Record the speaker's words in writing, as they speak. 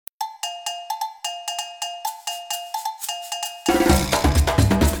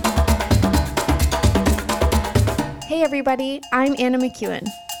Hey everybody, I'm Anna McEwen.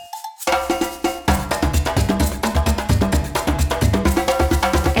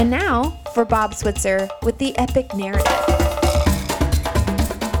 And now for Bob Switzer with the epic narrative.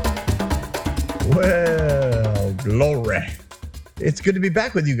 Well, glory. It's good to be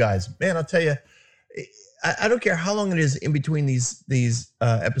back with you guys. Man, I'll tell you, I don't care how long it is in between these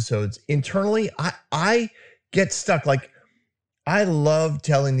episodes. Internally, I get stuck. Like, I love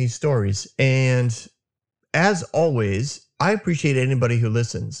telling these stories. And as always, I appreciate anybody who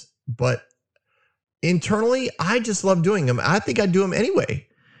listens. But internally, I just love doing them. I think I do them anyway.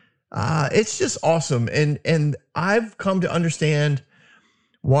 It's just awesome. And I've come to understand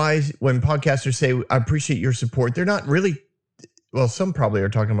why when podcasters say, I appreciate your support, they're not really, well, some probably are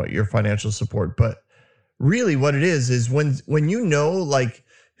talking about your financial support, but really what it is when you know, like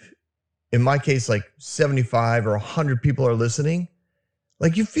in my case, like 75 or 100 people are listening,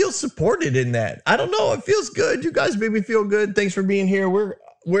 like you feel supported in that. I don't know, it feels good. You guys made me feel good. Thanks for being here. We're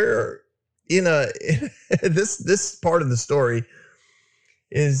in this part of the story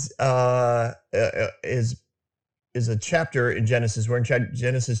is a chapter in Genesis. We're in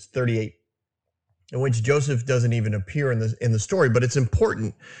Genesis 38, in which Joseph doesn't even appear in the story, but it's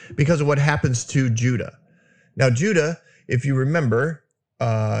important because of what happens to Judah. Now, Judah, if you remember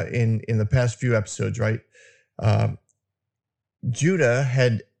in the past few episodes, right? Judah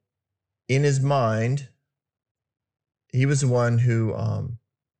had in his mind, he was the one who,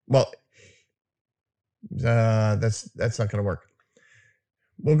 that's not going to work.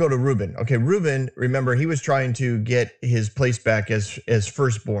 We'll go to Reuben. Okay, Reuben, remember, he was trying to get his place back as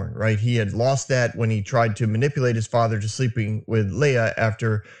firstborn, right? He had lost that when he tried to manipulate his father to sleeping with Leah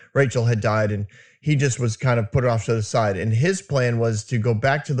after Rachel had died, and he just was kind of put off to the side. And his plan was to go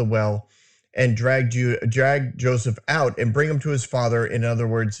back to the well and drag Joseph out and bring him to his father. In other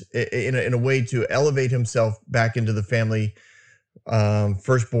words, in a way to elevate himself back into the family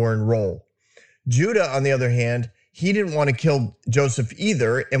firstborn role. Judah, on the other hand, he didn't want to kill Joseph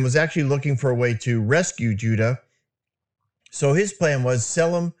either and was actually looking for a way to rescue Judah. So his plan was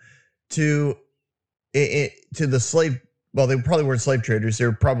sell him to the slave. Well, they probably weren't slave traders. They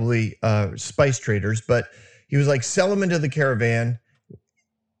were probably spice traders. But he was like, sell him into the caravan.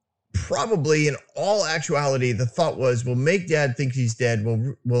 Probably in all actuality, the thought was, we'll make dad think he's dead.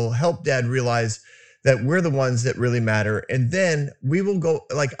 We'll help dad realize that we're the ones that really matter. And then we will go,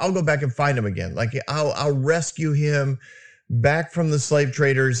 like, I'll go back and find him again. Like, I'll rescue him back from the slave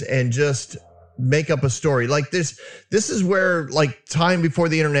traders and just make up a story. Like this is where, like, time before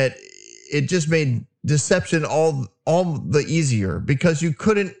the internet, it just made deception all the easier, because you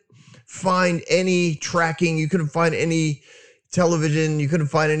couldn't find any tracking. You couldn't find any television. You couldn't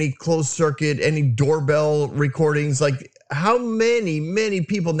find any closed circuit, any doorbell recordings. Like, how many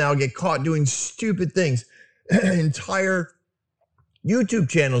people now get caught doing stupid things? Entire YouTube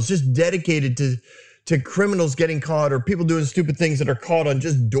channels just dedicated to criminals getting caught, or people doing stupid things that are caught on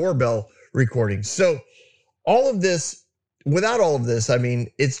just doorbell recordings. So all of this, without all of this, I mean,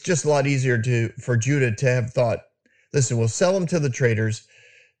 it's just a lot easier for Judah to have thought, listen, we'll sell him to the traders.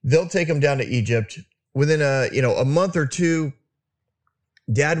 They'll take him down to Egypt. Within a month or two,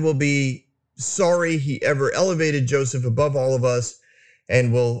 dad will be sorry he ever elevated Joseph above all of us,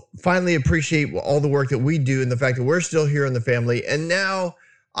 and will finally appreciate all the work that we do and the fact that we're still here in the family. And now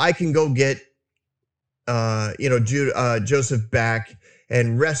I can go get Joseph back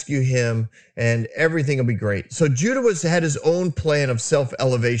and rescue him, and everything will be great. So Judah had his own plan of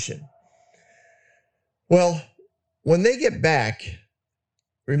self-elevation. Well, when they get back,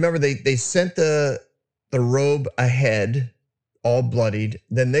 remember they sent the robe ahead, all bloodied.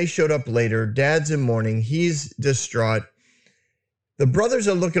 Then they showed up later. Dad's in mourning. He's distraught. The brothers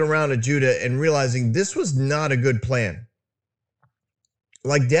are looking around at Judah and realizing this was not a good plan.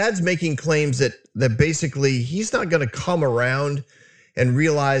 Like, dad's making claims that basically he's not going to come around and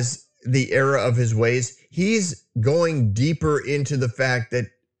realize the error of his ways. He's going deeper into the fact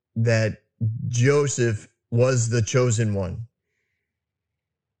that Joseph was the chosen one.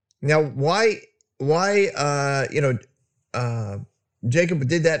 Now, why Jacob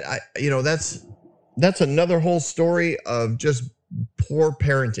did that? That's another whole story of just poor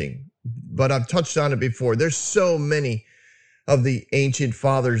parenting. But I've touched on it before. There's so many of the ancient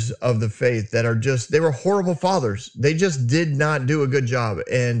fathers of the faith that they were horrible fathers. They just did not do a good job.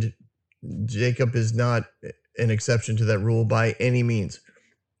 And Jacob is not an exception to that rule by any means.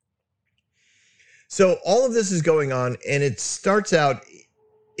 So all of this is going on, and it starts out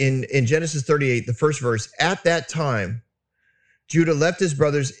in Genesis 38, the first verse. At that time, Judah left his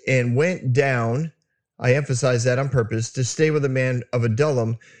brothers and went down, I emphasize that on purpose, to stay with a man of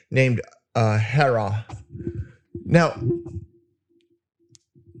Adullam named Hera. Now,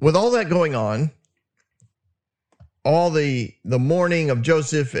 with all that going on, all the mourning of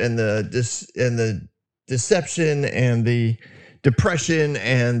Joseph and the deception and the depression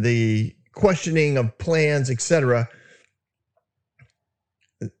and the questioning of plans, etc.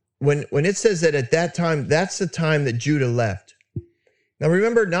 When it says that at that time, that's the time that Judah left. Now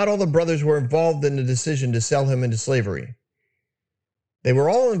remember, not all the brothers were involved in the decision to sell him into slavery. They were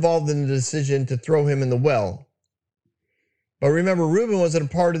all involved in the decision to throw him in the well. But remember, Reuben wasn't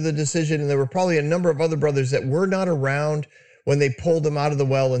a part of the decision, and there were probably a number of other brothers that were not around when they pulled him out of the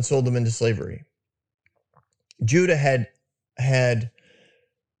well and sold him into slavery. Judah had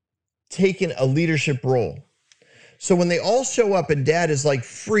taken a leadership role. So when they all show up and dad is like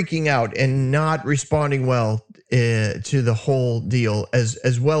freaking out and not responding well to the whole deal,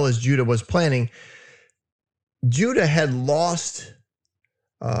 as well as Judah was planning, Judah had lost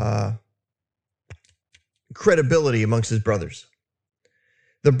credibility amongst his brothers.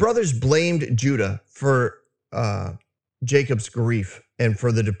 The brothers blamed Judah for Jacob's grief and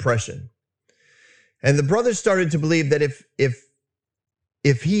for the depression. And the brothers started to believe that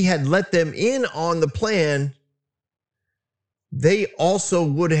if he had let them in on the plan, they also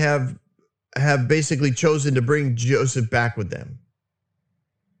would have basically chosen to bring Joseph back with them.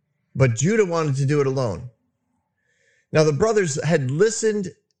 But Judah wanted to do it alone. Now the brothers had listened.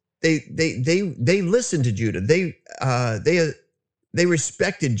 They listened to Judah. They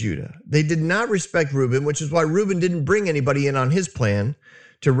respected Judah. They did not respect Reuben, which is why Reuben didn't bring anybody in on his plan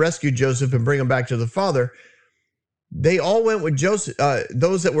to rescue Joseph and bring him back to the father. They all went with Joseph.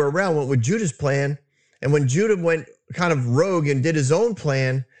 Those that were around went with Judah's plan. And when Judah went kind of rogue and did his own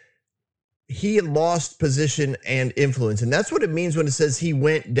plan, he lost position and influence. And that's what it means when it says he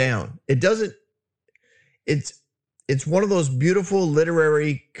went down. It's one of those beautiful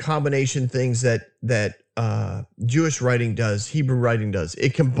literary combination things that Jewish writing does, Hebrew writing does.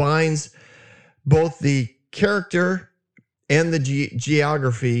 It combines both the character and the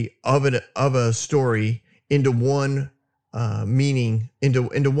geography of a story into one meaning,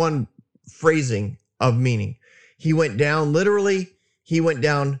 into one phrasing of meaning. He went down literally. He went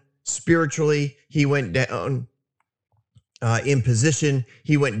down spiritually. He went down in position.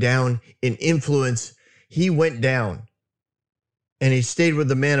 He went down in influence. He went down, and he stayed with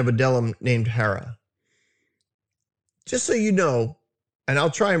the man of Adullam named Hara. Just so you know, and I'll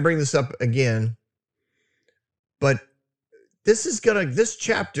try and bring this up again, but this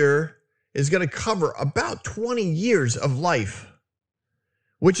chapter is gonna cover about 20 years of life,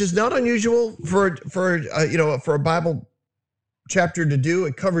 which is not unusual for a Bible chapter to do.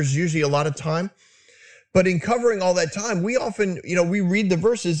 It covers usually a lot of time. But in covering all that time, we often, we read the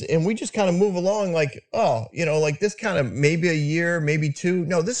verses and we just kind of move along like, like this kind of maybe a year, maybe two.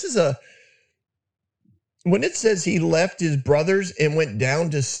 No, when it says he left his brothers and went down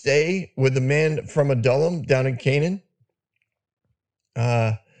to stay with the man from Adullam down in Canaan,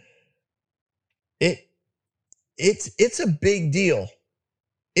 it's a big deal.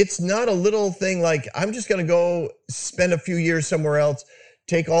 It's not a little thing like, I'm just going to go spend a few years somewhere else,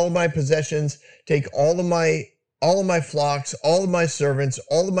 take all of my possessions, take all of my flocks, all of my servants,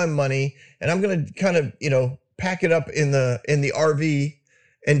 all of my money, and I'm going to kind of, pack it up in the RV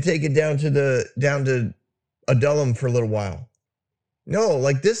and take it down to Adullam for a little while. No,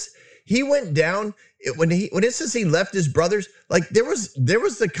 like this, he went down when it says he left his brothers, like there was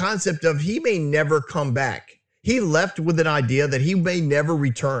the concept of he may never come back. He left with an idea that he may never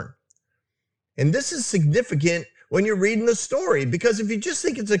return. And this is significant when you're reading the story, because if you just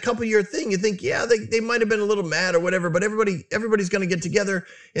think it's a couple year thing, you think, yeah, they might have been a little mad or whatever, but everybody's going to get together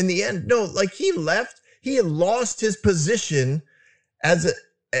in the end. No, like he left, he had lost his position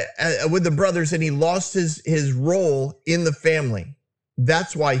with the brothers, and he lost his role in the family.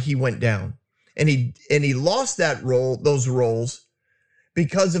 That's why he went down. And he lost those roles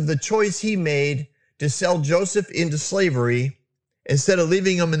because of the choice he made to sell Joseph into slavery instead of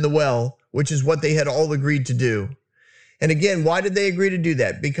leaving him in the well, which is what they had all agreed to do. And again, why did they agree to do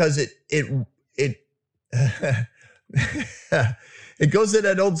that? Because it goes to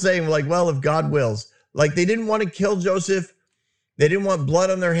that old saying, like, well, if God wills. Like, they didn't want to kill Joseph. They didn't want blood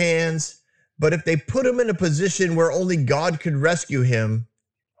on their hands. But if they put him in a position where only God could rescue him,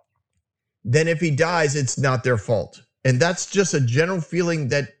 then if he dies, it's not their fault. And that's just a general feeling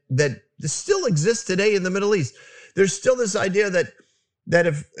that still exists today in the Middle East. There's still this idea that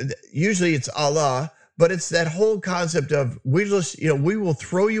if, usually it's Allah, but it's that whole concept of we will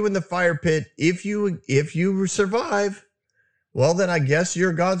throw you in the fire pit if you survive. Well, then I guess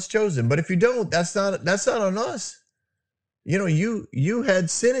you're God's chosen. But if you don't, that's not on us. You had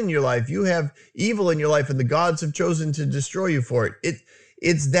sin in your life. You have evil in your life, and the gods have chosen to destroy you for it.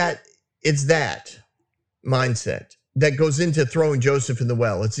 It's that mindset that goes into throwing Joseph in the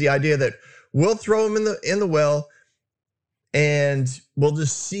well. It's the idea that we'll throw him in the well, and we'll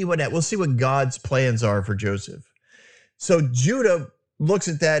just see we'll see what God's plans are for Joseph. So Judah looks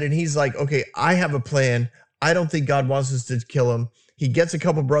at that and he's like, okay, I have a plan. I don't think God wants us to kill him. He gets a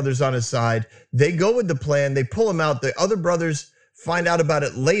couple brothers on his side. They go with the plan. They pull him out. The other brothers find out about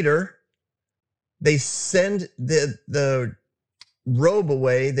it later. They send the robe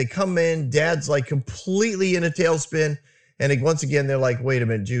away. They come in. Dad's like completely in a tailspin. And once again, they're like, wait a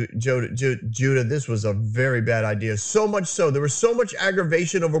minute, Judah, this was a very bad idea. So much so, there was so much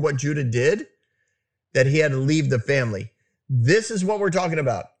aggravation over what Judah did that he had to leave the family. This is what we're talking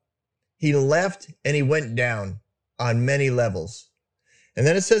about. He left and he went down on many levels. And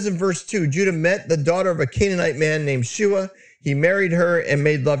then it says in verse 2, Judah met the daughter of a Canaanite man named Shua. He married her and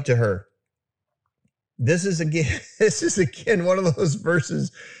made love to her. This is again one of those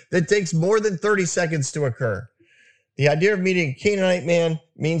verses that takes more than 30 seconds to occur. The idea of meeting a Canaanite man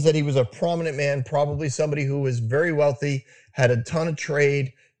means that he was a prominent man, probably somebody who was very wealthy, had a ton of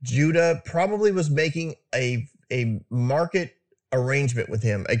trade. Judah probably was making a market arrangement with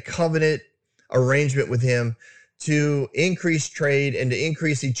him, a covenant arrangement with him to increase trade and to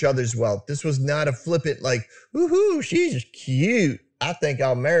increase each other's wealth. This was not a flippant like, woohoo, she's cute, I think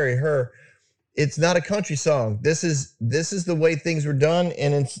I'll marry her. It's not a country song. This is the way things were done,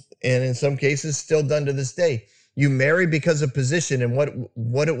 and in some cases still done to this day. You marry because of position and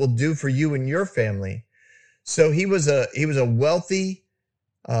what it will do for you and your family. So he was a wealthy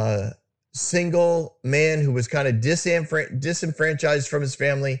single man who was kind of disenfranchised from his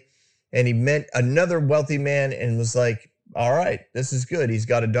family, and he met another wealthy man and was like, all right, this is good. He's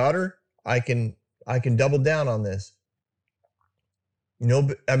got a daughter. I can double down on this.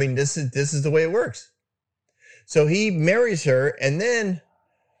 I mean, this is the way it works. So he marries her, and then,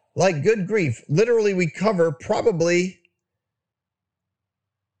 like, good grief, literally we cover probably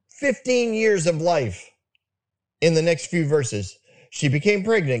 15 years of life in the next few verses. She became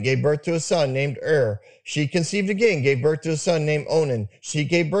pregnant, gave birth to a son named She conceived again, gave birth to a son named Onan. She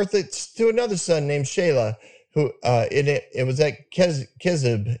gave birth to another son named Shelah, who it was at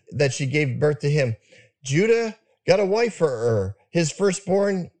Kezib that she gave birth to him. Judah got a wife for his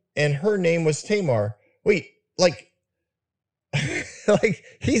firstborn, and her name was Tamar. Wait, like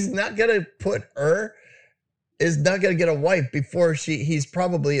he's not gonna is not gonna get a wife before he's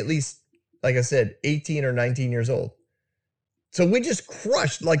probably at least, like I said, 18 or 19 years old. So we just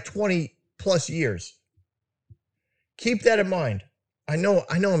crushed like 20 plus years. Keep that in mind. I know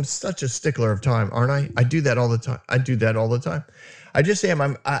I'm such a stickler of time, aren't I? I do that all the time. I just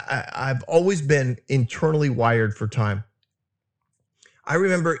am. I've always been internally wired for time. I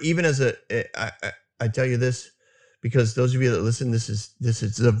remember even as I tell you this because those of you that listen, this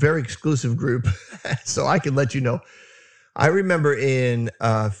is a very exclusive group, so I can let you know. I remember in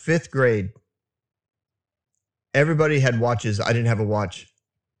 5th grade, everybody had watches. I didn't have a watch.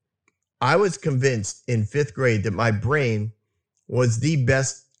 I was convinced in 5th grade that my brain was the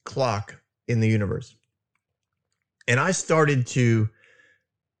best clock in the universe. And I started to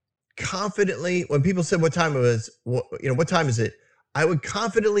confidently, when people said what time it was, what time is it? I would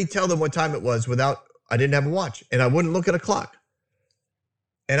confidently tell them what time it was I didn't have a watch, and I wouldn't look at a clock.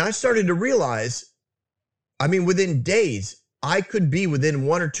 And I started to realize, within days, I could be within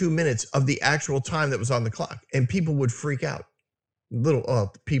 1 or 2 minutes of the actual time that was on the clock, and people would freak out.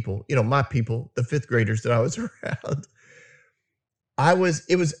 People, my people, the 5th graders that I was around. I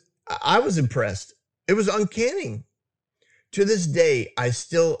was impressed. It was uncanny. To this day, I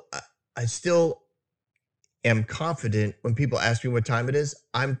still am confident when people ask me what time it is.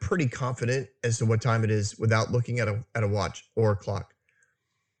 I'm pretty confident as to what time it is without looking at a watch or a clock.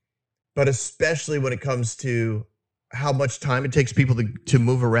 But especially when it comes to how much time it takes people to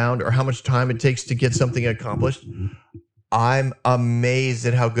move around or how much time it takes to get something accomplished, I'm amazed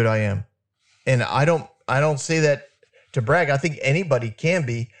at how good I am. And I don't say that to brag. I think anybody can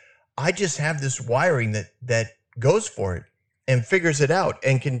be. I just have this wiring that goes for it and figures it out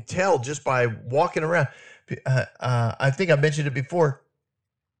and can tell just by walking around. I think I mentioned it before.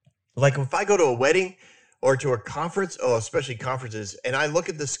 Like if I go to a wedding or to a conference, especially conferences, and I look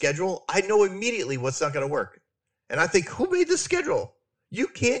at the schedule, I know immediately what's not going to work. And I think, who made this schedule? You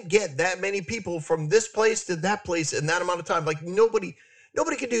can't get that many people from this place to that place in that amount of time. Like nobody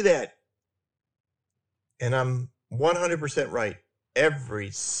can do that. And I'm 100% right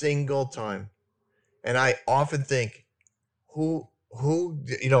every single time. And I often think, who's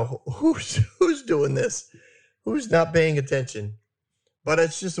doing this? Who's not paying attention? But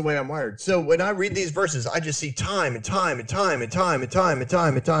it's just the way I'm wired. So when I read these verses, I just see time and time and time and time and time and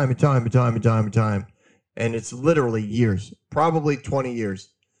time and time and time and time and time and time. And it's literally years, probably 20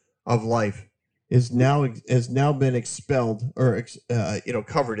 years of life has now been expelled or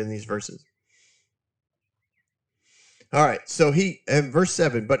covered in these verses. All right, so verse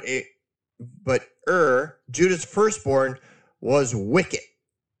 7, but Judah's firstborn, was wicked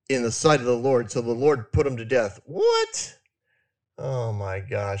in the sight of the Lord, so the Lord put him to death. What? Oh my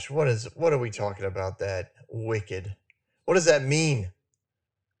gosh, what are we talking about that? Wicked. What does that mean?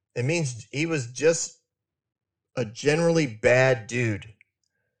 It means he was just a generally bad dude.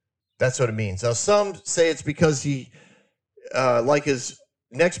 That's what it means. Now, some say it's because he, like his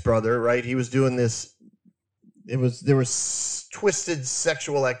next brother, right? He was doing this. There was twisted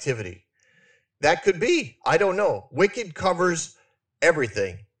sexual activity. That could be. I don't know. Wicked covers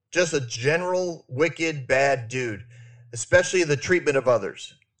everything. Just a general wicked, bad dude, especially the treatment of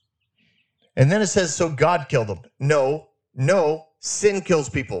others. And then it says, so God killed him. No, sin kills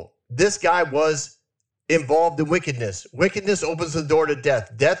people. This guy was involved in wickedness. Wickedness opens the door to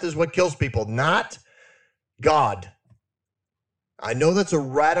death. Death is what kills people, not God. I know that's a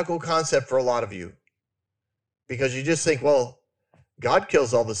radical concept for a lot of you because you just think, well, God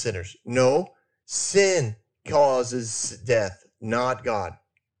kills all the sinners. No, sin causes death, not God.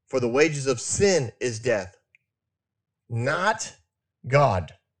 For the wages of sin is death, not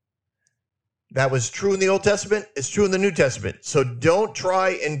God. That was true in the Old Testament. It's true in the New Testament. So don't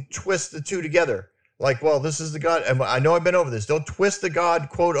try and twist the two together. Like, well, this is the God. And I know I've been over this. Don't twist the God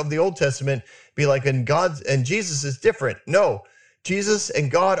quote of the Old Testament. Be like, and God and Jesus is different. No, Jesus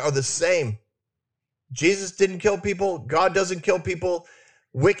and God are the same. Jesus didn't kill people. God doesn't kill people.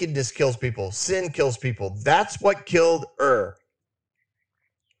 Wickedness kills people. Sin kills people. That's what killed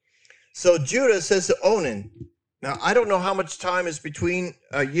So Judah says to Onan. Now, I don't know how much time is between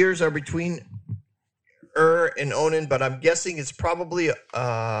years are between and Onan, but I'm guessing it's probably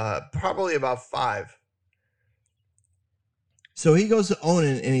about 5. So he goes to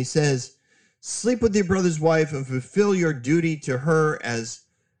Onan and he says, sleep with your brother's wife and fulfill your duty to her as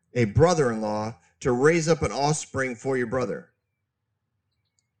a brother-in-law to raise up an offspring for your brother.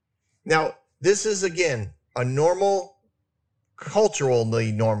 Now, this is, again, a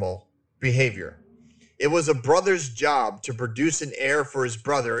culturally normal behavior. It was a brother's job to produce an heir for his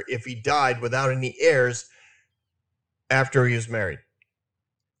brother if he died without any heirs after he was married.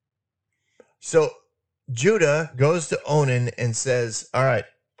 So Judah goes to Onan and says, all right,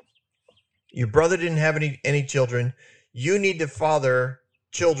 your brother didn't have any children. You need to father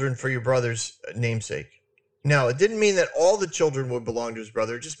children for your brother's namesake. Now, it didn't mean that all the children would belong to his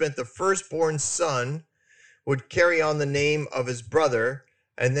brother. It just meant the firstborn son would carry on the name of his brother,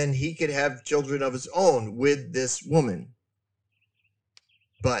 and then he could have children of his own with this woman.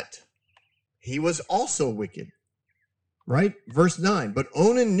 But he was also wicked, right? Verse 9, but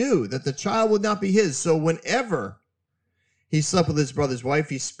Onan knew that the child would not be his, so whenever he slept with his brother's wife,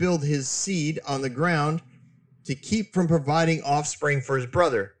 he spilled his seed on the ground to keep from providing offspring for his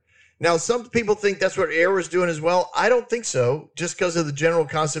brother. Now, some people think that's what Er was doing as well. I don't think so, just because of the general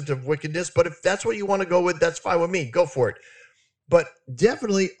concept of wickedness. But if that's what you want to go with, that's fine with me. Go for it. But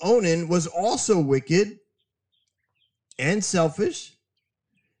definitely Onan was also wicked and selfish.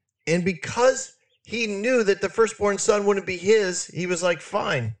 And because he knew that the firstborn son wouldn't be his, he was like,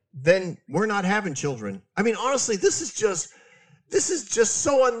 fine, then we're not having children. I mean, honestly, this is just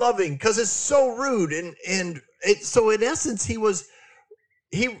so unloving because it's so rude. So in essence,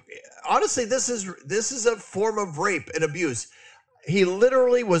 honestly, this is a form of rape and abuse. He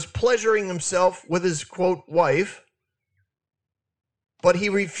literally was pleasuring himself with his, quote, wife, but he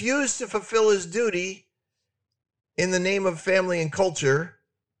refused to fulfill his duty in the name of family and culture.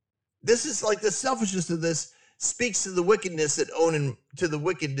 This is like the selfishness of this speaks to the wickedness of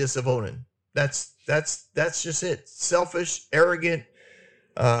Onan. That's just it. Selfish, arrogant,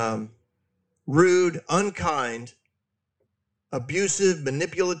 rude, unkind, abusive,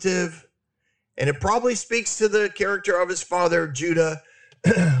 manipulative, and it probably speaks to the character of his father, Judah,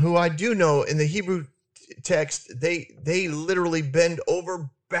 who I do know in the Hebrew text, they literally bend over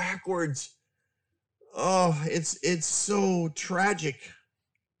backwards. Oh, it's so tragic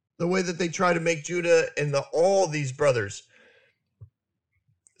the way that they try to make Judah and all these brothers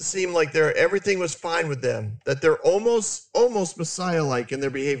seem like everything was fine with them, that they're almost Messiah-like in their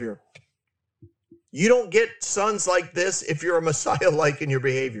behavior. You don't get sons like this if you're a Messiah-like in your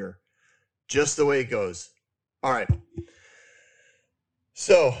behavior. Just the way it goes. All right.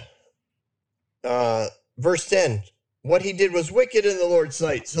 So, verse 10, what he did was wicked in the Lord's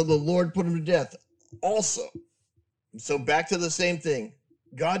sight, so the Lord put him to death. Also, So back to the same thing.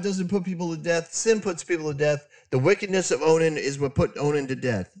 God doesn't put people to death. Sin puts people to death. The wickedness of Onan is what put Onan to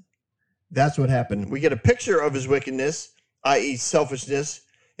death. That's what happened. We get a picture of his wickedness, i.e. selfishness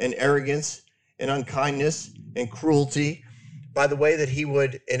and arrogance and unkindness and cruelty, by the way that he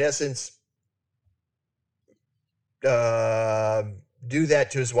would, in essence, do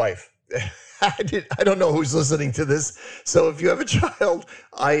that to his wife. I don't know who's listening to this. So if you have a child,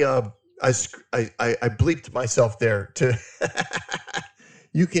 I bleeped myself there to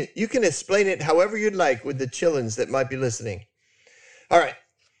you can explain it however you'd like with the chillins that might be listening. All right.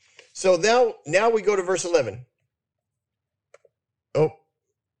 So now we go to verse 11. Oh,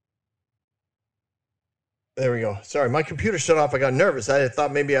 there we go. Sorry, my computer shut off. I got nervous. I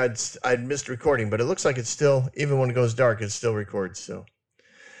thought maybe I'd missed recording, but it looks like it's still, even when it goes dark, it still records. So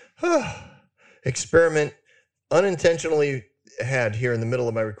experiment unintentionally had here in the middle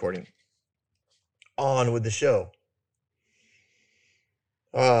of my recording. On with the show.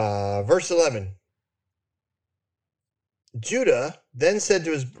 Verse 11. Judah then said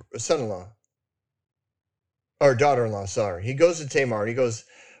to his son-in-law, or daughter-in-law, sorry. He goes to Tamar and he goes,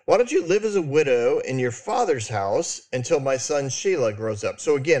 why don't you live as a widow in your father's house until my son Shelah grows up?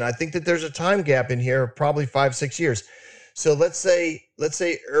 So again, I think that there's a time gap in here, probably 5-6 years. So let's say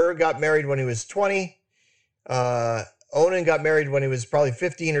got married when he was 20. Onan got married when he was probably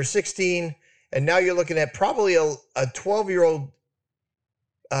 15 or 16. And now you're looking at probably a 12-year-old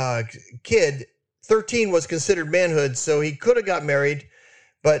kid. 13 was considered manhood, so he could have got married.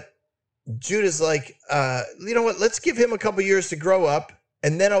 But Judah's like, you know what? Let's give him a couple years to grow up,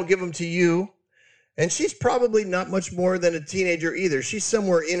 and then I'll give him to you. And she's probably not much more than a teenager either. She's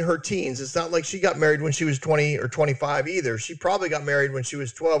somewhere in her teens. It's not like she got married when she was 20 or 25 either. She probably got married when she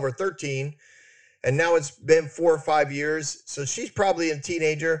was 12 or 13. And now it's been 4 or 5 years. So she's probably a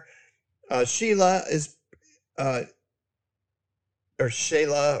teenager. Shelah is, or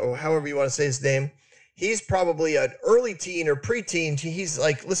Shelah, or however you want to say his name. He's probably an early teen or preteen. He's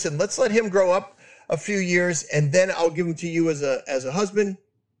like, listen, let's let him grow up a few years, and then I'll give him to you as a husband,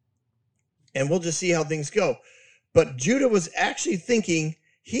 and we'll just see how things go. But Judah was actually thinking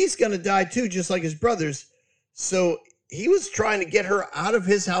he's going to die too, just like his brothers. So he was trying to get her out of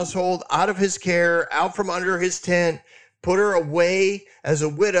his household, out of his care, out from under his tent, put her away as a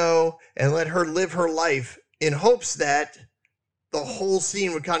widow, and let her live her life in hopes that the whole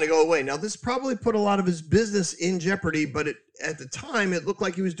scene would kind of go away. Now, this probably put a lot of his business in jeopardy, but at the time, it looked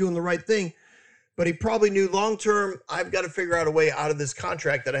like he was doing the right thing. But he probably knew long-term, I've got to figure out a way out of this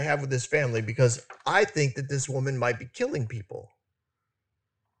contract that I have with this family, because I think that this woman might be killing people.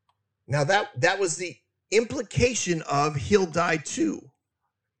 Now, that was the implication of he'll die too.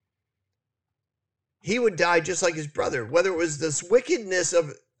 He would die just like his brother. Whether it was this wickedness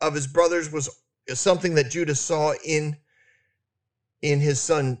of his brothers was something that Judah saw in his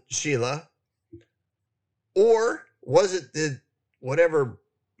son Shelah, or was it whatever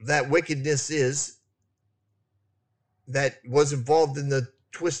that wickedness is that was involved in the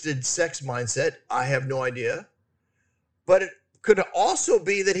twisted sex mindset? I have no idea. But it could also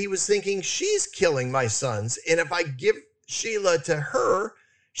be that he was thinking, she's killing my sons, and if I give Shelah to her,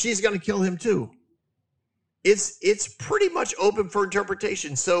 she's going to kill him too. It's pretty much open for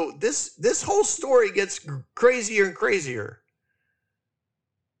interpretation. So this whole story gets crazier and crazier.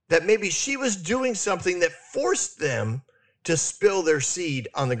 That maybe she was doing something that forced them to spill their seed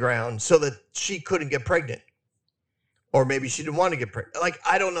on the ground so that she couldn't get pregnant. Or maybe she didn't want to get pregnant. Like,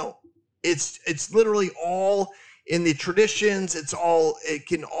 I don't know. It's literally all in the traditions. All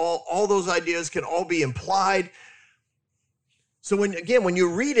those ideas can all be implied. So when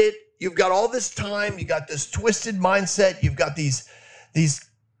you read it, you've got all this time, you got this twisted mindset, you've got these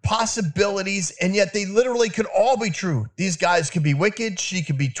possibilities, and yet they literally could all be true. These guys could be wicked, she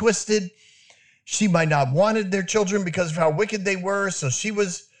could be twisted. She might not wanted their children because of how wicked they were, so she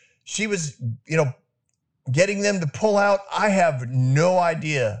was, getting them to pull out. I have no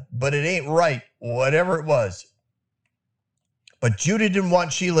idea, but it ain't right, whatever it was. But Judah didn't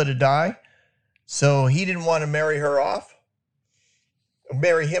want Shelah to die, so he didn't want to marry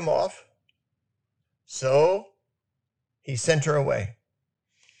him off. So he sent her away.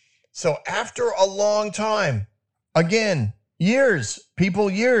 So after a long time, again, years.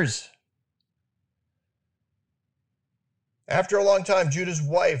 After a long time, Judah's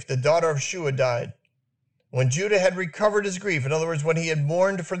wife, the daughter of Shua, died. When Judah had recovered his grief, in other words, when he had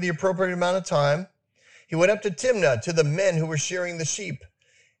mourned for the appropriate amount of time, he went up to Timnah to the men who were shearing the sheep,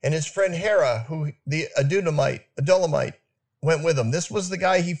 and his friend Hera, the Adulamite, went with him. This was the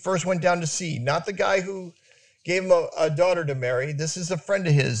guy he first went down to see, not the guy who gave him a daughter to marry. This is a friend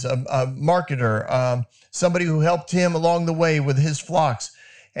of his, a marketer, somebody who helped him along the way with his flocks.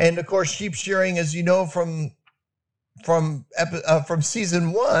 And of course, sheep shearing, as you know from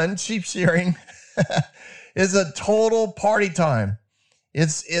season 1, sheep shearing is a total party time.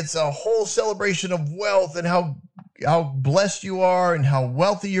 It's a whole celebration of wealth and how blessed you are and how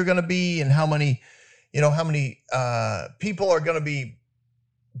wealthy you're going to be and how many people are going to be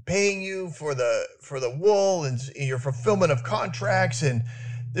paying you for the wool and your fulfillment of contracts. And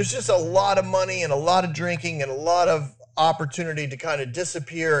there's just a lot of money and a lot of drinking and a lot of opportunity to kind of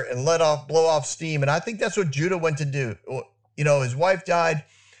disappear and blow off steam. And I think that's what Judah went to do. His wife died.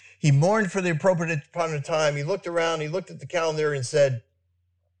 He mourned for the appropriate amount of time. He looked around, he looked at the calendar and said,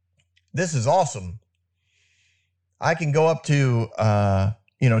 this is awesome. I can go up to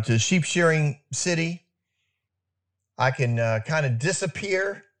to sheep shearing city. I can kind of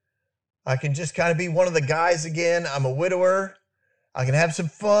disappear. I can just kind of be one of the guys again. I'm a widower. I can have some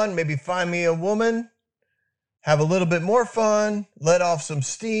fun, maybe find me a woman, have a little bit more fun, let off some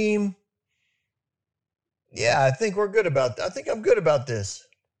steam. Yeah, I think I'm good about this.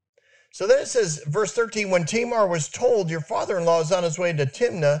 So then it says, verse 13, when Tamar was told your father-in-law is on his way to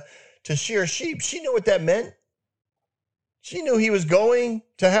Timnah to shear sheep, she knew what that meant. She knew he was going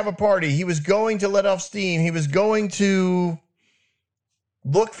to have a party. He was going to let off steam. He was going to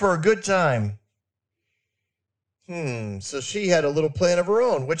look for a good time. So she had a little plan of her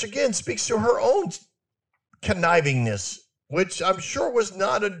own, which again speaks to her own connivingness, which I'm sure was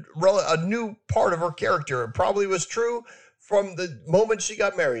not a new part of her character. It probably was true from the moment she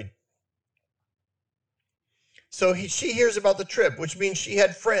got married. So she hears about the trip, which means she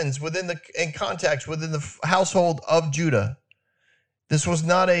had friends and contacts within the household of Judah. This was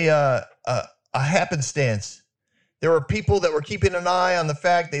not a happenstance. There were people that were keeping an eye on the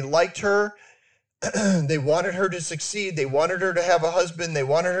fact they liked her. They wanted her to succeed. They wanted her to have a husband. They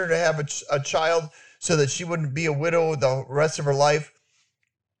wanted her to have a child so that she wouldn't be a widow the rest of her life.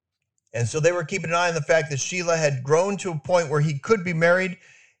 And so they were keeping an eye on the fact that Shelah had grown to a point where he could be married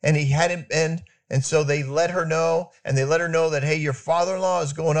and he hadn't been. And so they let her know, and they let her know that, hey, your father-in-law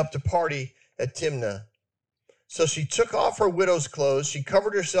is going up to party at Timnah. So she took off her widow's clothes. She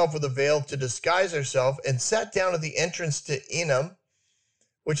covered herself with a veil to disguise herself and sat down at the entrance to Enam,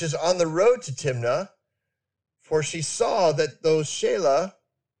 which is on the road to Timnah. For she saw that though Shelah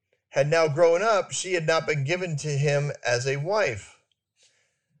had now grown up, she had not been given to him as a wife.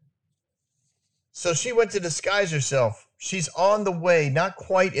 So she went to disguise herself. She's on the way, not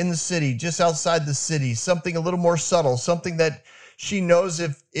quite in the city, just outside the city, something a little more subtle, something that she knows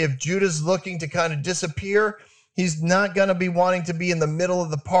if Judah's looking to kind of disappear, he's not going to be wanting to be in the middle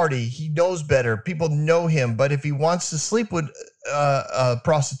of the party. He knows better. People know him. But if he wants to sleep with a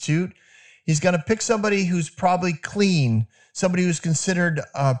prostitute, he's going to pick somebody who's probably clean, somebody who's considered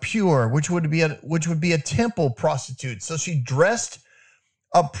pure, which would be a temple prostitute. So she dressed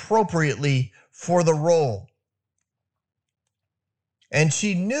appropriately for the role. And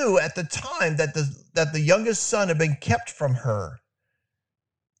she knew at the time that the youngest son had been kept from her.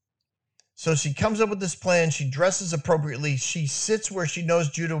 So she comes up with this plan. She dresses appropriately. She sits where she knows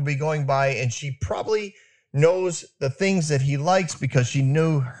Judah will be going by, and she probably knows the things that he likes because she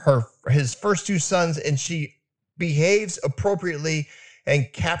knew his first two sons, and she behaves appropriately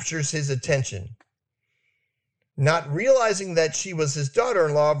and captures his attention. Not realizing that she was his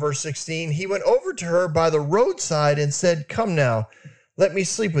daughter-in-law, verse 16, he went over to her by the roadside and said, come now, let me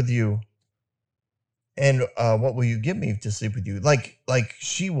sleep with you. And what will you give me to sleep with you? Like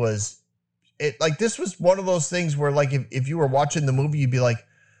she was, this was one of those things where like if you were watching the movie, you'd be like,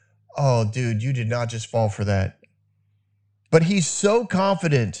 oh, dude, you did not just fall for that. But he's so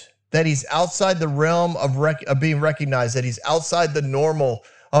confident that he's outside the realm of being recognized, that he's outside the normal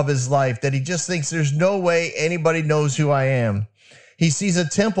of his life, that he just thinks there's no way anybody knows who I am. He sees a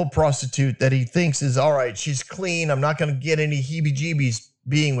temple prostitute that he thinks is, all right, she's clean. I'm not going to get any heebie-jeebies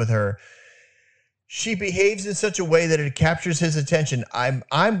being with her. She behaves in such a way that it captures his attention.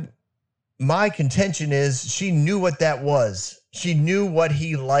 My contention is she knew what that was. She knew what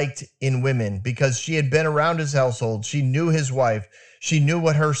he liked in women because she had been around his household. She knew his wife. She knew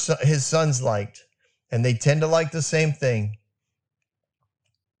what his sons liked, and they tend to like the same thing.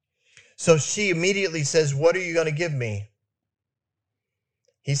 So she immediately says, what are you going to give me?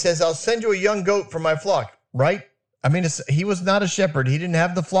 He says, I'll send you a young goat from my flock, right? I mean, he was not a shepherd. He didn't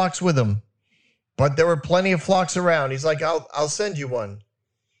have the flocks with him, but there were plenty of flocks around. He's like, I'll send you one.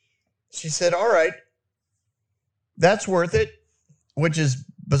 She said, all right, that's worth it, which is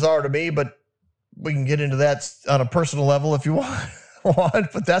bizarre to me, but we can get into that on a personal level if you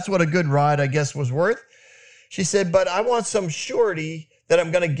want, but that's what a good ride, I guess, was worth. She said, but I want some surety that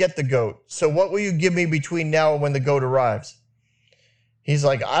I'm going to get the goat. So what will you give me between now and when the goat arrives? He's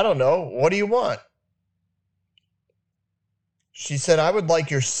like, I don't know. What do you want? She said, I would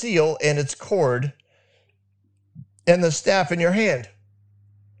like your seal and its cord and the staff in your hand.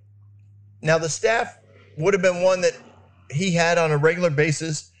 Now, the staff would have been one that he had on a regular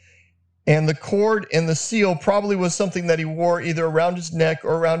basis, and the cord and the seal probably was something that he wore either around his neck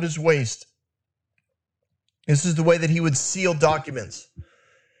or around his waist. This is the way that he would seal documents.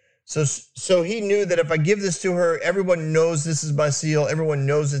 So he knew that if I give this to her, everyone knows this is my seal. Everyone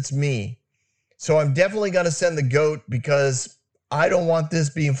knows it's me. So I'm definitely going to send the goat because I don't want this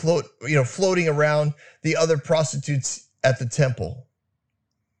being floating around the other prostitutes at the temple.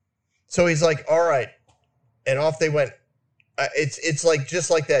 So he's like, all right. And off they went. It's like just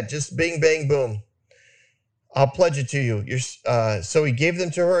like that. Just bing, bang, boom. I'll pledge it to you. So he gave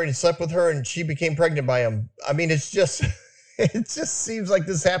them to her and he slept with her and she became pregnant by him. I mean, it just seems like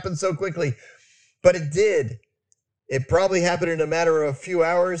this happened so quickly, but it did. It probably happened in a matter of a few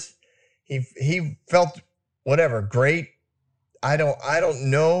hours. He felt whatever, great. I don't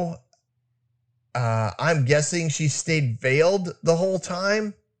know. I'm guessing she stayed veiled the whole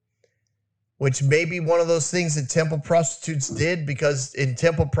time, which may be one of those things that temple prostitutes did, because in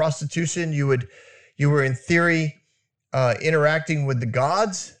temple prostitution, you were in theory interacting with the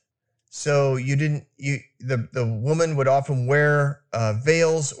gods. So the woman would often wear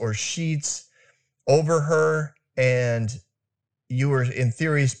veils or sheets over her, and you were in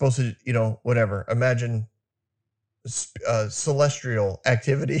theory supposed to, whatever, imagine celestial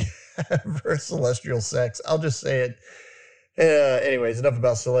activity for celestial sex. I'll just say it. Anyways, enough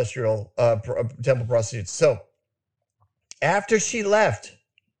about celestial temple prostitutes. So after she left,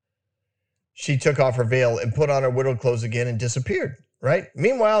 she took off her veil and put on her widowed clothes again and disappeared, right?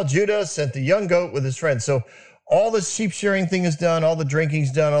 Meanwhile, Judah sent the young goat with his friends. So all the sheep shearing thing is done, all the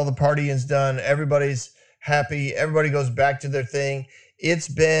drinking's done, all the partying is done. Everybody's happy. Everybody goes back to their thing. It's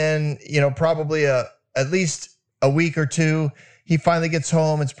been, probably at least a week or two. He finally gets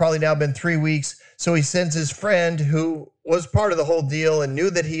home. It's probably now been 3 weeks. So he sends his friend, who was part of the whole deal and knew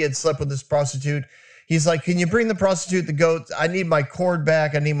that he had slept with this prostitute. He's like, can you bring the prostitute the goat? I need my cord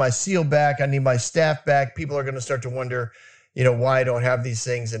back. I need my seal back. I need my staff back. People are going to start to wonder, why I don't have these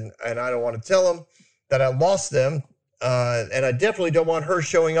things. And I don't want to tell them that I lost them. And I definitely don't want her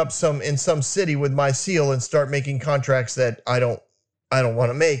showing up in some city with my seal and start making contracts that I don't want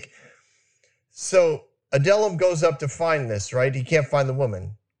to make. So Adullam goes up to find this, right? He can't find the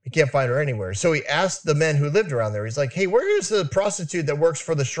woman. He can't find her anywhere. So he asked the men who lived around there. He's like, hey, where is the prostitute that works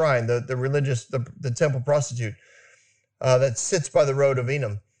for the shrine, the temple prostitute that sits by the road of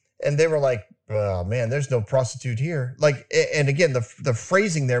Enam? And they were like, oh, man, there's no prostitute here. Like, and again, the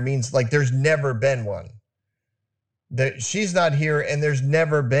phrasing there means like there's never been one. She's not here, and there's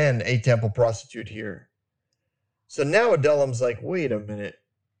never been a temple prostitute here. So now Adullam's like, wait a minute.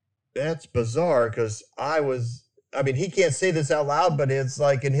 That's bizarre, because he can't say this out loud, but it's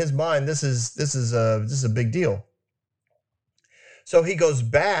like in his mind, this is a big deal. So he goes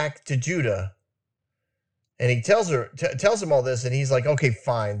back to Judah and he tells him all this, and he's like, okay,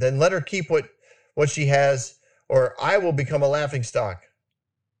 fine. Then let her keep what she has, or I will become a laughingstock.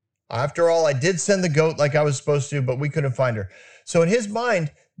 After all, I did send the goat like I was supposed to, but we couldn't find her. So in his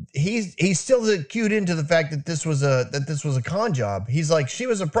mind, he's still cued into the fact that this was a con job. He's like, she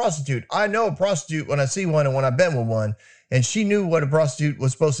was a prostitute. I know a prostitute when I see one and when I've been with one, and she knew what a prostitute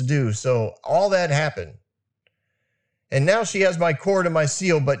was supposed to do. So all that happened. And now she has my cord and my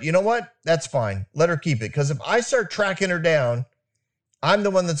seal, but you know what? That's fine. Let her keep it. Because if I start tracking her down, I'm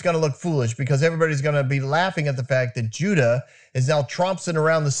the one that's going to look foolish, because everybody's going to be laughing at the fact that Judah is now trompsing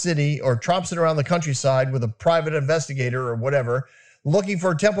around the city or trompsing around the countryside with a private investigator or whatever, looking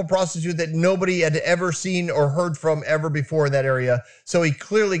for a temple prostitute that nobody had ever seen or heard from ever before in that area. So he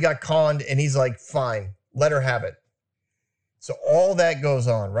clearly got conned, and he's like, fine, let her have it. So all that goes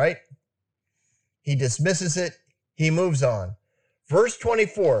on, right? He dismisses it. He moves on. Verse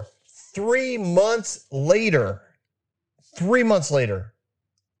 24, 3 months later,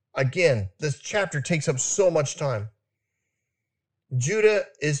 again, this chapter takes up so much time. Judah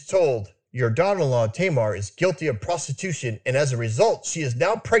is told, your daughter-in-law Tamar is guilty of prostitution, and as a result, she is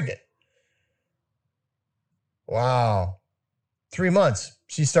now pregnant. Wow. 3 months,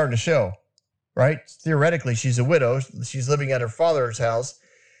 she's starting to show, right? Theoretically, she's a widow. She's living at her father's house.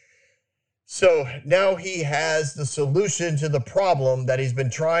 So now he has the solution to the problem that he's been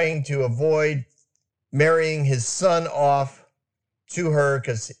trying to avoid, marrying his son off to her,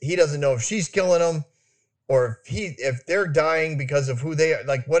 because he doesn't know if she's killing him or if they're dying because of who they are,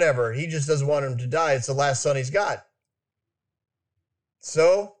 like whatever, he just doesn't want him to die. It's the last son he's got.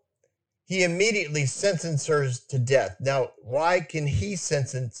 So he immediately sentenced her to death. Now, why can he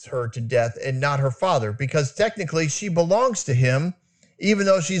sentence her to death and not her father? Because technically she belongs to him, even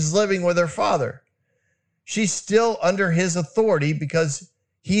though she's living with her father. She's still under his authority because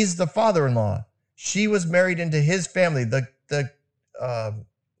he's the father-in-law. She was married into his family.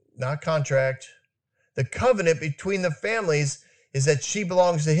 Not contract. The covenant between the families is that she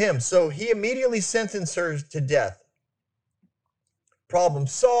belongs to him. So he immediately sentenced her to death. Problem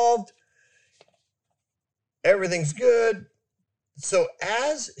solved. Everything's good. So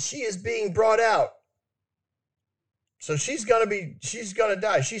as she is being brought out, so she's gonna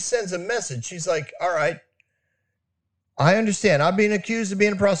die. She sends a message. She's like, all right, I understand. I'm being accused of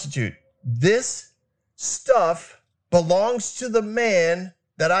being a prostitute. This stuff belongs to the man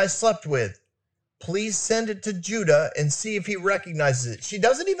that I slept with. Please send it to Judah and see if he recognizes it. She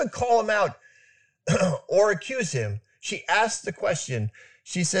doesn't even call him out or accuse him. She asks the question.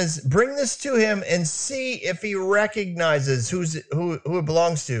 She says, bring this to him and see if he recognizes who it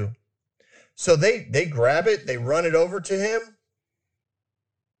belongs to. So they grab it, they run it over to him,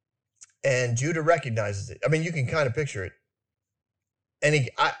 and Judah recognizes it. I mean, you can kind of picture it. And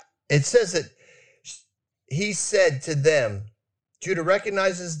it says that he said to them, Judah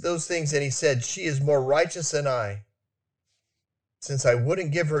recognizes those things, and he said, she is more righteous than I, since I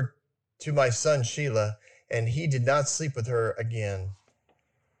wouldn't give her to my son Shelah, and he did not sleep with her again.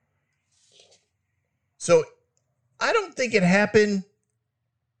 So I don't think it happened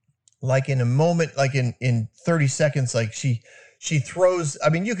like in a moment, like in 30 seconds, like she throws, I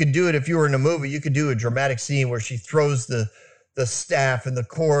mean, you could do it if you were in a movie, you could do a dramatic scene where she throws the staff and the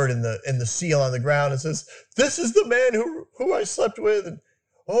cord and the seal on the ground and says, this is the man who I slept with. And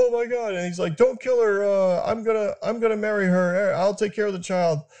oh my God. And he's like, don't kill her. I'm going to marry her. I'll take care of the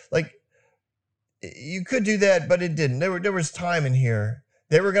child. Like, you could do that, but it didn't. There was time in here.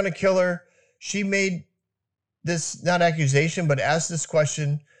 They were going to kill her. She made this, not accusation, but asked this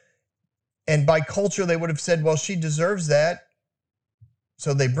question. And by culture, they would have said, well, she deserves that.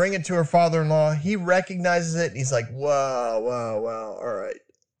 So they bring it to her father-in-law. He recognizes it. And he's like, wow. All right.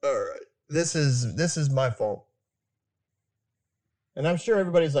 This is my fault. And I'm sure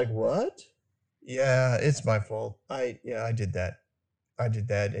everybody's like, what? Yeah, it's my fault. I did that.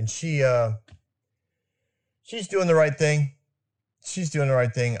 And she's doing the right thing.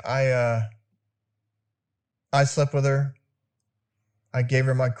 I slept with her. I gave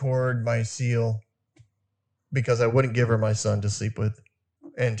her my cord, my seal, because I wouldn't give her my son to sleep with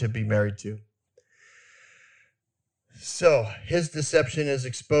and to be married to. So his deception is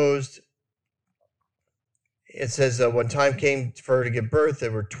exposed. It says when time came for her to give birth,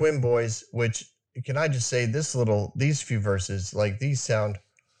 there were twin boys, which, can I just say, these few verses, like, these sound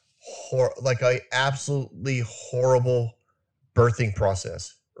like a absolutely horrible birthing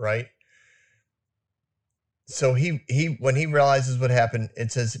process, right? So he when he realizes what happened,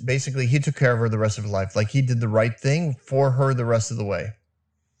 it says basically he took care of her the rest of her life. Like, he did the right thing for her the rest of the way.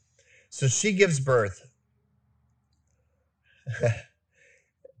 So she gives birth.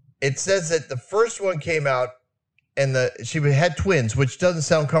 It says that the first one came out and she had twins, which doesn't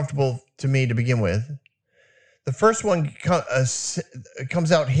sound comfortable to me to begin with. The first one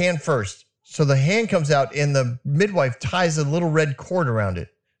comes out hand first. So the hand comes out and the midwife ties a little red cord around it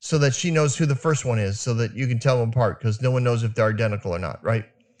so that she knows who the first one is, so that you can tell them apart, because no one knows if they're identical or not, right?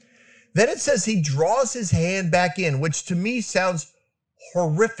 Then it says he draws his hand back in, which to me sounds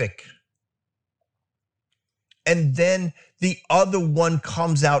horrific. And then the other one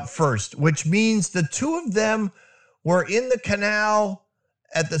comes out first, which means the two of them were in the canal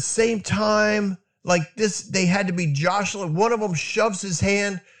at the same time. Like this, they had to be jostling. One of them shoves his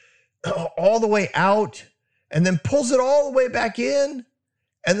hand all the way out and then pulls it all the way back in.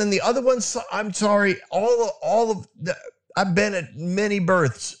 And then the other one, I'm sorry, I've been at many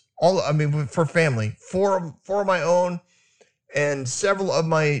births, for family, four of my own and several of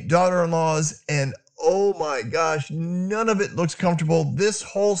my daughter-in-laws. And oh my gosh, none of it looks comfortable. This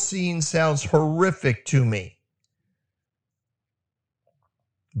whole scene sounds horrific to me.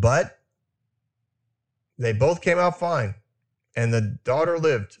 But they both came out fine. And the daughter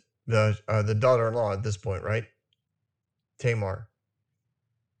lived, the daughter-in-law at this point, right? Tamar.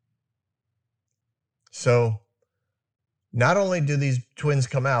 So not only do these twins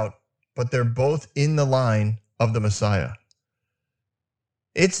come out, but they're both in the line of the Messiah.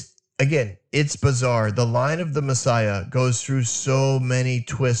 It's bizarre. The line of the Messiah goes through so many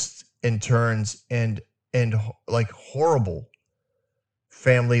twists and turns and like horrible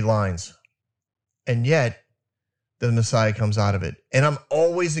family lines. And yet the Messiah comes out of it. And I'm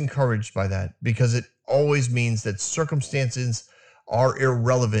always encouraged by that, because it always means that circumstances are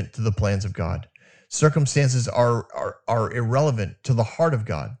irrelevant to the plans of God. Circumstances are irrelevant to the heart of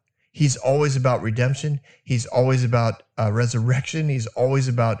God. He's always about redemption. He's always about resurrection. He's always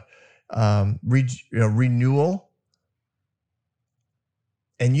about renewal.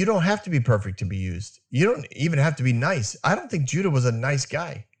 And you don't have to be perfect to be used. You don't even have to be nice. I don't think Judah was a nice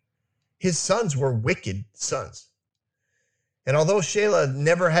guy. His sons were wicked sons. And although Shelah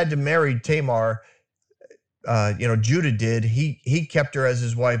never had to marry Tamar, Judah did. He kept her as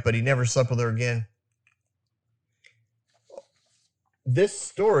his wife, but he never slept with her again. This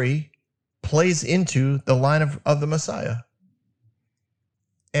story plays into the line of the Messiah.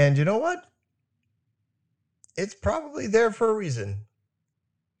 And you know what? It's probably there for a reason.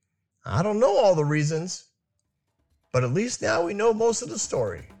 I don't know all the reasons, but at least now we know most of the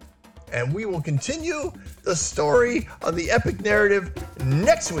story. And we will continue the story on the Epic Narrative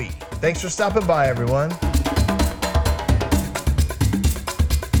next week. Thanks for stopping by, everyone.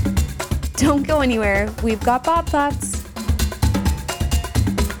 Don't go anywhere. We've got Bob Thoughts.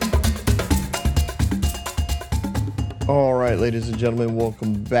 All right, ladies and gentlemen,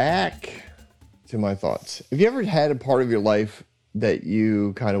 welcome back to my thoughts. Have you ever had a part of your life that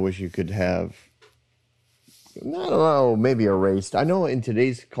you kind of wish you could have, I don't know, maybe erased? I know in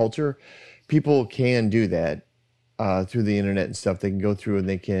today's culture, people can do that through the internet and stuff. They can go through and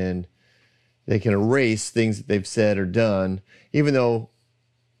they can erase things that they've said or done, even though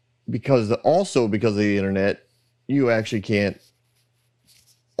because of the internet, you actually can't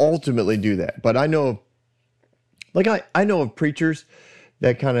ultimately do that. But I know of preachers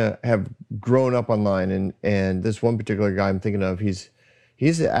that kind of have grown up online, and this one particular guy I'm thinking of, he's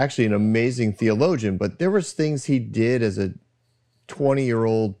actually an amazing theologian, but there was things he did as a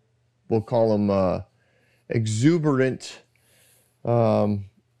 20-year-old, we'll call him exuberant,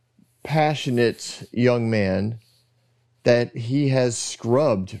 passionate young man, that he has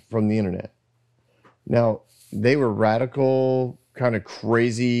scrubbed from the internet. Now, they were radical, kind of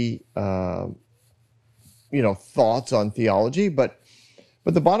crazy, thoughts on theology, but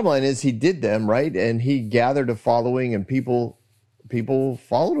the bottom line is he did them, right? And he gathered a following, and people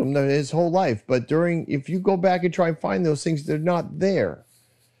followed him his whole life. But if you go back and try and find those things, they're not there.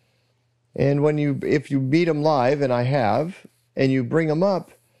 And if you meet him live, and I have, and you bring him up,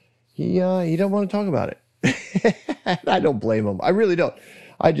 he don't want to talk about it. I don't blame him. I really don't.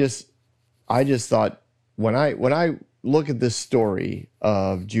 I just thought when I look at this story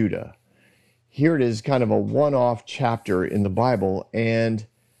of Judah, here it is, kind of a one-off chapter in the Bible, and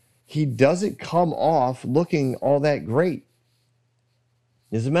he doesn't come off looking all that great.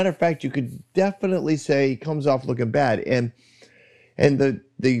 As a matter of fact, you could definitely say he comes off looking bad. And the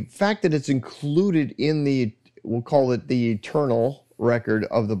fact that it's included in we'll call it the eternal record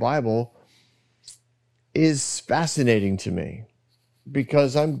of the Bible, is fascinating to me,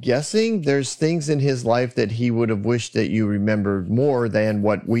 because I'm guessing there's things in his life that he would have wished that you remembered more than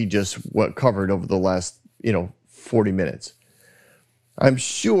what covered over the last 40 minutes. I'm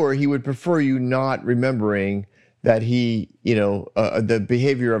sure he would prefer you not remembering that the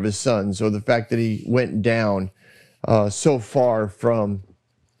behavior of his sons, or the fact that he went down so far from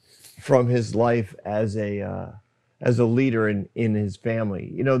his life as a leader in his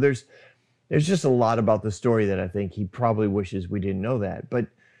family. There's just a lot about the story that I think he probably wishes we didn't know that. But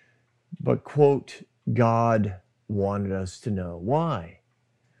quote, God wanted us to know. Why?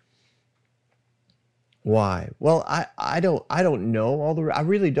 Why? Well, I don't know I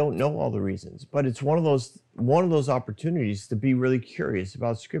really don't know all the reasons, but it's one of those opportunities to be really curious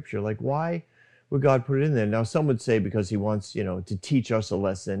about Scripture. Like, why would God put it in there? Now, some would say because he wants, to teach us a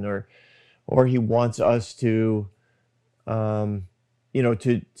lesson, or he wants us to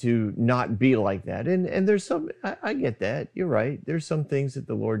to not be like that. And there's some, I get that. You're right. There's some things that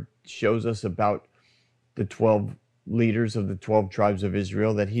the Lord shows us about the 12 leaders of the 12 tribes of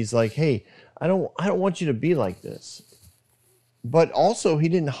Israel that he's like, hey, I don't want you to be like this. But also he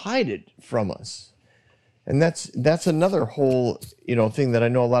didn't hide it from us. And that's another whole, thing that I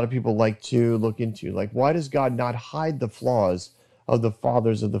know a lot of people like to look into. Like, why does God not hide the flaws of the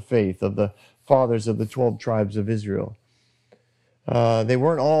fathers of the faith, of the fathers of the 12 tribes of Israel? They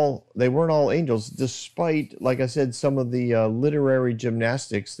weren't all angels, despite, like I said, some of the literary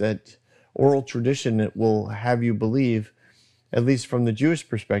gymnastics that oral tradition will have you believe, at least from the Jewish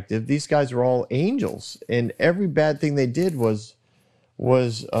perspective. These guys are all angels, and every bad thing they did was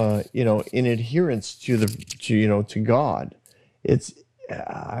in adherence to God. It's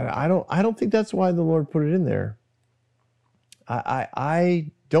I don't think that's why the Lord put it in there.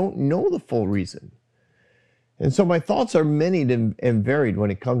 I don't know the full reason. And so my thoughts are many and varied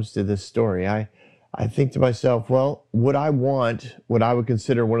when it comes to this story. I think to myself, well, would I want what I would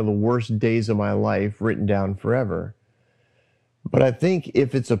consider one of the worst days of my life written down forever? But I think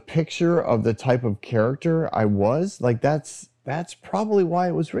if it's a picture of the type of character I was, like that's probably why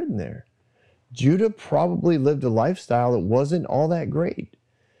it was written there. Judah probably lived a lifestyle that wasn't all that great,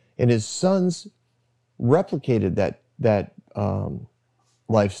 and his sons replicated that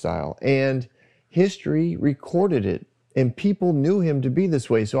lifestyle, and history recorded it, and people knew him to be this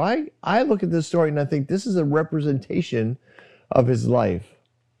way. So I look at this story and I think this is a representation of his life.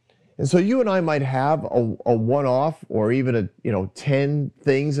 And so you and I might have a one-off, or even 10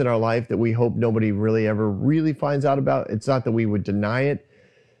 things in our life that we hope nobody really ever really finds out about. It's not that we would deny it,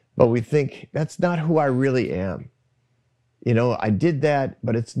 but we think that's not who I really am. I did that,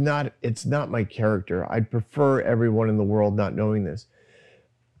 but it's not my character. I'd prefer everyone in the world not knowing this.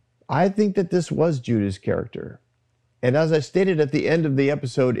 I think that this was Judah's character. And as I stated at the end of the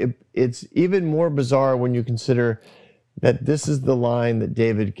episode, it's even more bizarre when you consider that this is the line that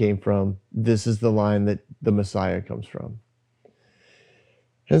David came from. This is the line that the Messiah comes from.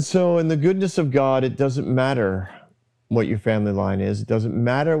 And so in the goodness of God, it doesn't matter what your family line is. It doesn't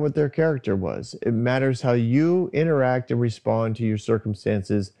matter what their character was. It matters how you interact and respond to your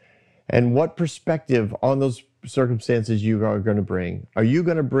circumstances, and what perspective on those circumstances you are going to bring. Are you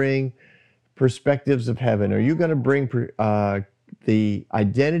going to bring perspectives of heaven? Are you going to bring the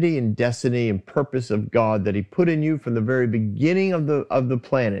identity and destiny and purpose of God that he put in you from the very beginning of the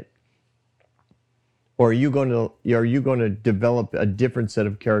planet? Or are you going to develop a different set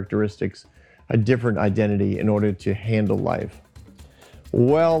of characteristics, a different identity in order to handle life?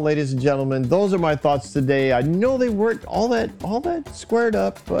 Well, ladies and gentlemen, those are my thoughts today. I know they weren't all that squared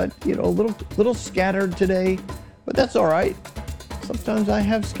up, but a little scattered today, but that's all right. Sometimes I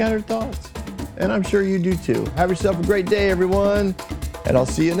have scattered thoughts, and I'm sure you do too. Have yourself a great day, everyone, and I'll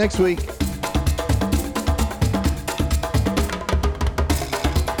see you next week.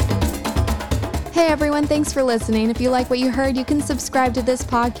 Hey everyone, thanks for listening. If you like what you heard, you can subscribe to this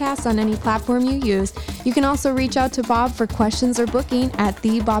podcast on any platform you use. You can also reach out to Bob for questions or booking at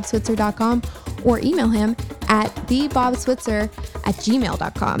thebobswitzer.com, or email him at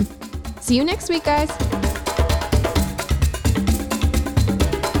thebobswitzer@gmail.com. See you next week, guys.